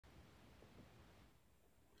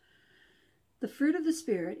The fruit of the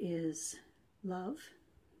Spirit is love,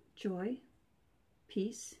 joy,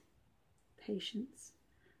 peace, patience,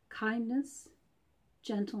 kindness,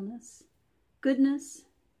 gentleness, goodness,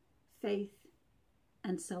 faith,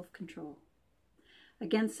 and self-control.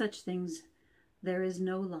 Against such things there is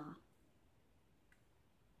no law.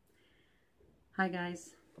 Hi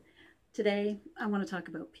guys. Today I want to talk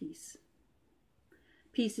about peace.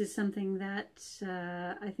 Peace is something that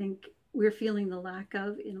I think we're feeling the lack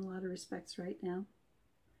of in a lot of respects right now.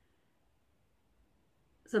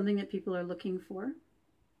 Something that people are looking for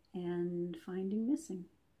and finding missing.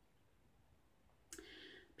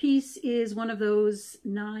 Peace is one of those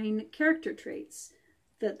 9 character traits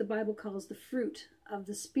that the Bible calls the fruit of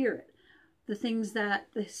the Spirit. The things that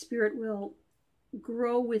the Spirit will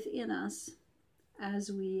grow within us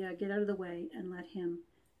as we get out of the way and let Him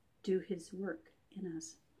do His work in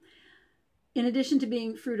us. In addition to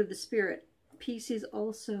being fruit of the Spirit, peace is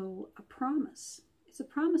also a promise. It's a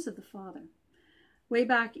promise of the Father. Way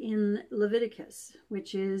back in Leviticus,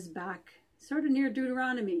 which is back sort of near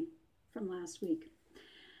Deuteronomy from last week,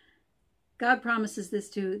 God promises this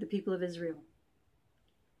to the people of Israel.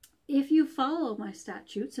 If you follow my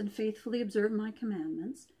statutes and faithfully observe my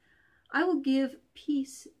commandments, I will give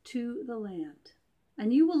peace to the land,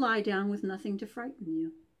 and you will lie down with nothing to frighten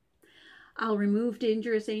you. I'll remove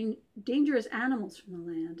dangerous animals from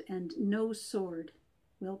the land, and no sword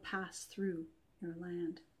will pass through your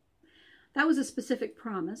land. That was a specific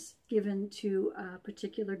promise given to a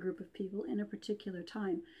particular group of people in a particular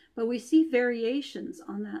time. But we see variations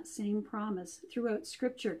on that same promise throughout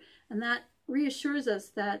Scripture, and that reassures us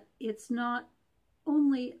that it's not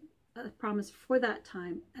only a promise for that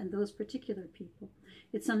time and those particular people.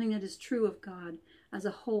 It's something that is true of God as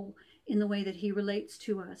a whole in the way that He relates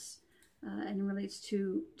to us and relates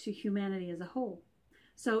to humanity as a whole.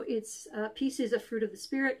 So it's peace is a fruit of the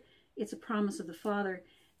Spirit. It's a promise of the Father,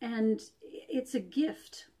 and it's a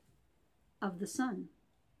gift of the Son.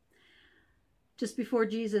 Just before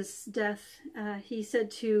Jesus' death, He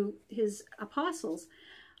said to His apostles,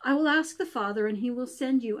 I will ask the Father, and He will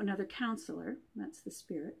send you another counselor, that's the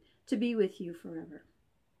Spirit, to be with you forever.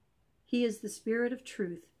 He is the Spirit of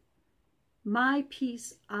truth. My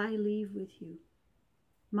peace I leave with you.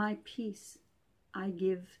 My peace I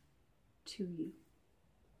give to you.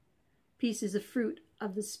 Peace is a fruit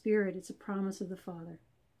of the Spirit. It's a promise of the Father,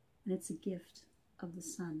 and it's a gift of the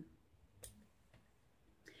Son.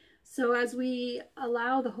 So as we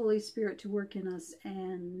allow the Holy Spirit to work in us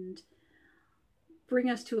and bring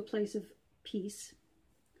us to a place of peace,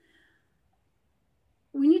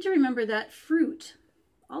 we need to remember that fruit,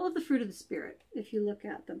 all of the fruit of the Spirit, if you look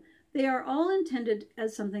at them, they are all intended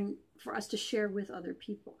as something for us to share with other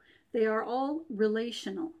people. They are all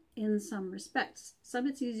relational in some respects. Some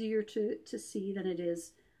it's easier to see than it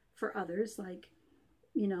is for others. Like,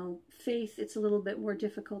 faith, it's a little bit more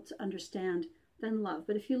difficult to understand than love.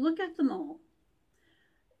 But if you look at them all,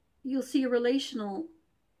 you'll see a relational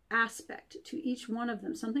aspect to each one of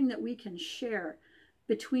them, something that we can share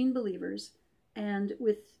between believers and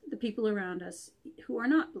with the people around us who are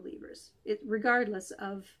not believers, regardless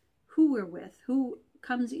of who we're with, who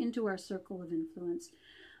comes into our circle of influence.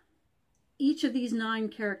 Each of these 9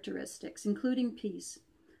 characteristics, including peace,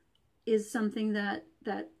 is something that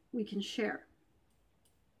we can share.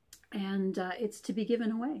 And it's to be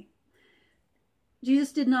given away.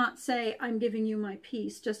 Jesus did not say, I'm giving you my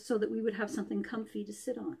peace, just so that we would have something comfy to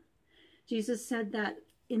sit on. Jesus said that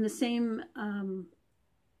in the same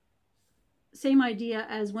idea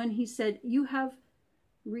as when He said, you have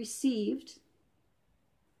received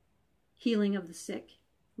healing of the sick,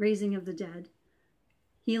 raising of the dead,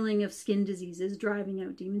 healing of skin diseases, driving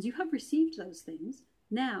out demons. You have received those things.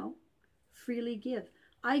 Now, freely give.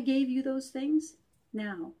 I gave you those things.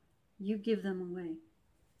 Now, you give them away.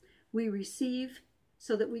 We receive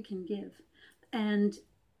so that we can give. And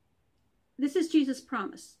this is Jesus'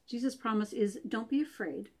 promise. Jesus' promise is, don't be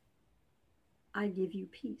afraid. I give you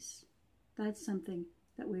peace. That's something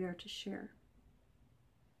that we are to share.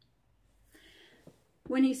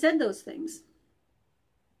 When He said those things,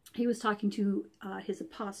 He was talking to His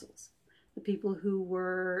apostles, the people who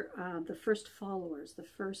were the first followers, the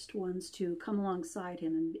first ones to come alongside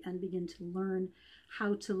Him and begin to learn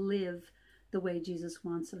how to live the way Jesus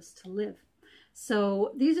wants us to live.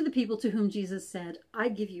 So these are the people to whom Jesus said, I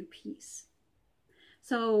give you peace.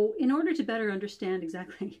 So in order to better understand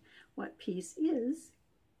exactly what peace is,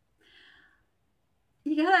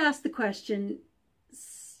 you got to ask the question,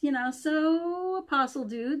 so apostle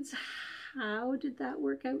dudes, how did that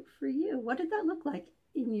work out for you? What did that look like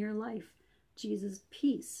in your life? Jesus'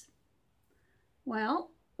 peace. Well,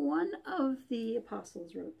 one of the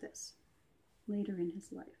apostles wrote this. later in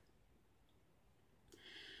his life.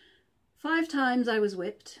 5 times I was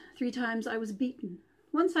whipped, 3 times I was beaten.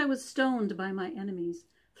 Once I was stoned by my enemies.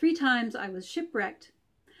 3 times I was shipwrecked.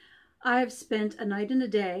 I have spent a night and a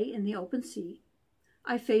day in the open sea.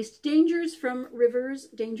 I faced dangers from rivers,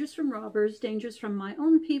 dangers from robbers, dangers from my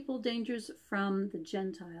own people, dangers from the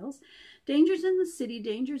Gentiles, dangers in the city,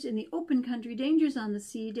 dangers in the open country, dangers on the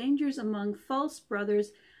sea, dangers among false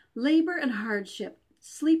brothers, labor and hardship,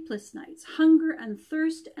 sleepless nights, hunger and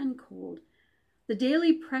thirst and cold, the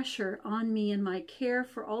daily pressure on me and my care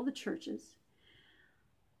for all the churches.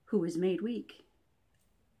 Who is made weak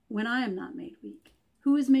when I am not made weak?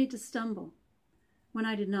 Who is made to stumble when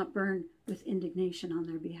I did not burn with indignation on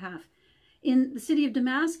their behalf? In the city of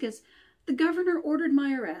Damascus, the governor ordered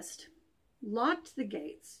my arrest, locked the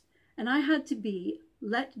gates, and I had to be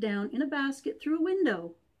let down in a basket through a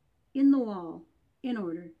window in the wall in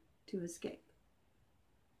order to escape.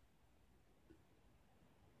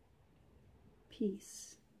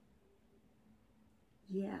 Peace.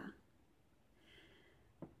 Yeah.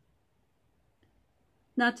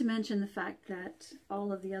 Not to mention the fact that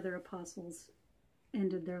all of the other apostles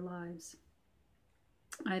ended their lives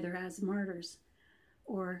either as martyrs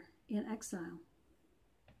or in exile.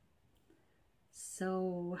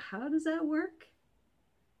 So how does that work?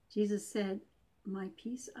 Jesus said, "My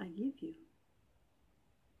peace I give you."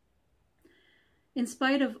 In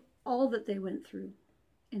spite of all that they went through,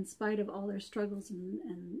 in spite of all their struggles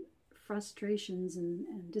and frustrations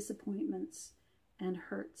and disappointments and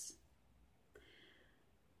hurts,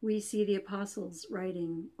 we see the apostles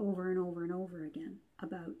writing over and over and over again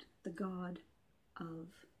about the God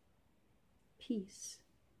of peace.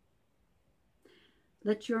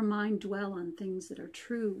 Let your mind dwell on things that are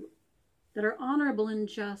true, that are honorable and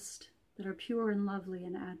just, that are pure and lovely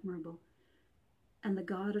and admirable, and the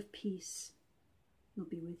God of peace will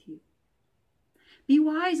be with you. Be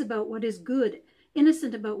wise about what is good,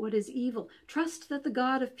 innocent about what is evil. Trust that the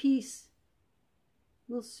God of peace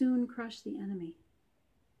will soon crush the enemy.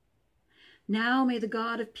 Now may the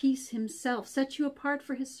God of peace himself set you apart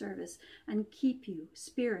for his service and keep you,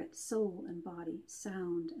 spirit, soul, and body,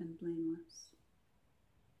 sound and blameless.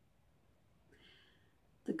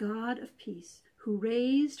 The God of peace, who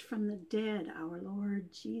raised from the dead our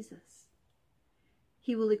Lord Jesus,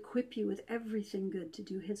 he will equip you with everything good to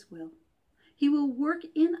do his will. He will work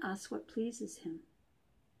in us what pleases him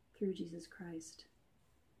through Jesus Christ.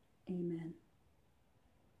 Amen.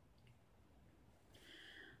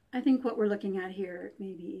 I think what we're looking at here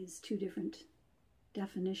maybe is 2 different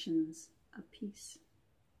definitions of peace.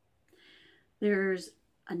 There's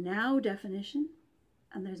a now definition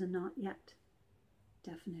and there's a not yet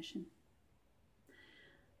definition.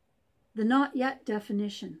 The not yet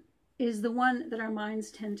definition is the one that our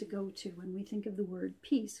minds tend to go to when we think of the word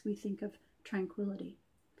peace. We think of tranquility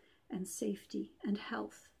and safety and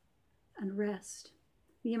health and rest.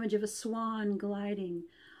 The image of a swan gliding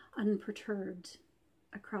unperturbed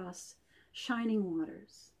across shining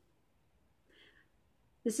waters.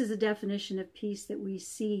 This is a definition of peace that we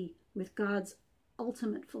see with God's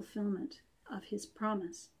ultimate fulfillment of his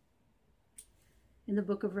promise. In the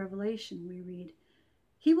book of Revelation, we read,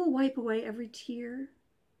 "He will wipe away every tear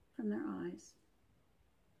from their eyes.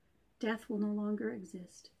 Death will no longer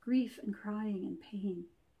exist. Grief and crying and pain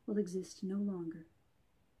will exist no longer."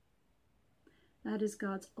 That is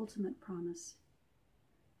God's ultimate promise,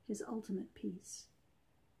 his ultimate peace.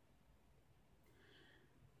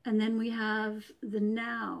 And then we have the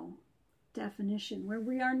now definition, where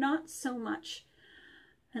we are not so much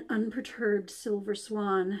an unperturbed silver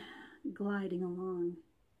swan gliding along,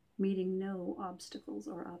 meeting no obstacles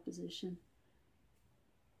or opposition.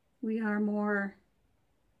 We are more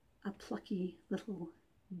a plucky little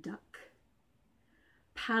duck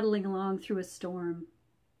paddling along through a storm.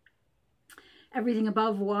 Everything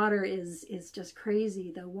above water is just crazy.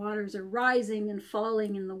 The waters are rising and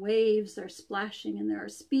falling and the waves are splashing and there are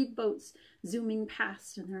speedboats zooming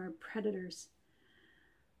past and there are predators.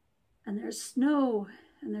 And there's snow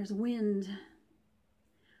and there's wind.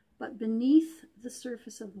 But beneath the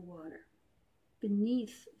surface of the water,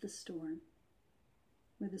 beneath the storm,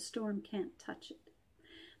 where the storm can't touch it,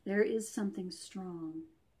 there is something strong,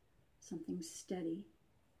 something steady,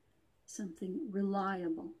 something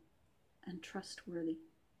reliable and trustworthy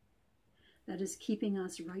that is keeping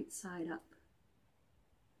us right side up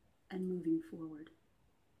and moving forward.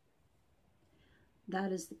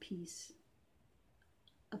 That is the peace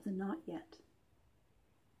of the not yet.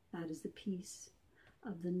 That is the peace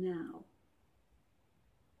of the now.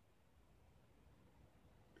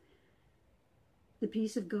 The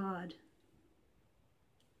peace of God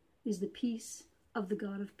is the peace of the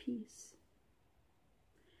God of peace.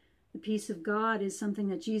 The peace of God is something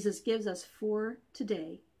that Jesus gives us for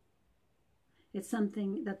today. It's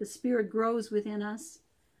something that the Spirit grows within us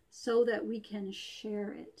so that we can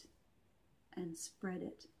share it and spread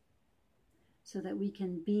it, so that we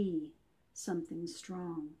can be something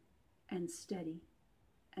strong and steady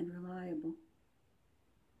and reliable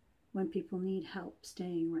when people need help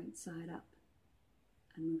staying right side up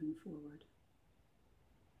and moving forward.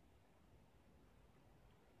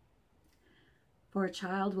 For a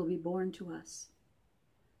child will be born to us,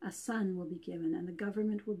 a son will be given, and the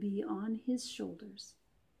government will be on his shoulders.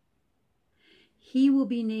 He will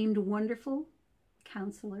be named Wonderful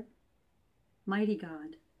Counselor, Mighty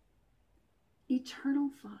God, Eternal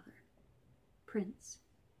Father, Prince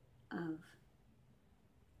of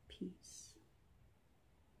Peace.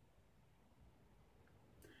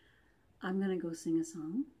 I'm going to go sing a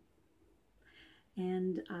song,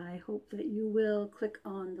 and I hope that you will click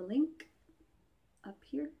on the link up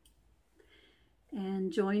here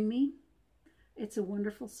and join me. It's a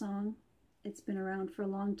wonderful song. It's been around for a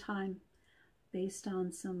long time, based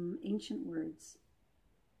on some ancient words.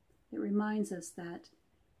 It reminds us that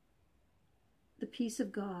the peace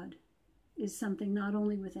of God is something not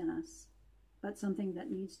only within us, but something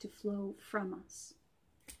that needs to flow from us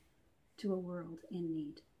to a world in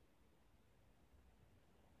need.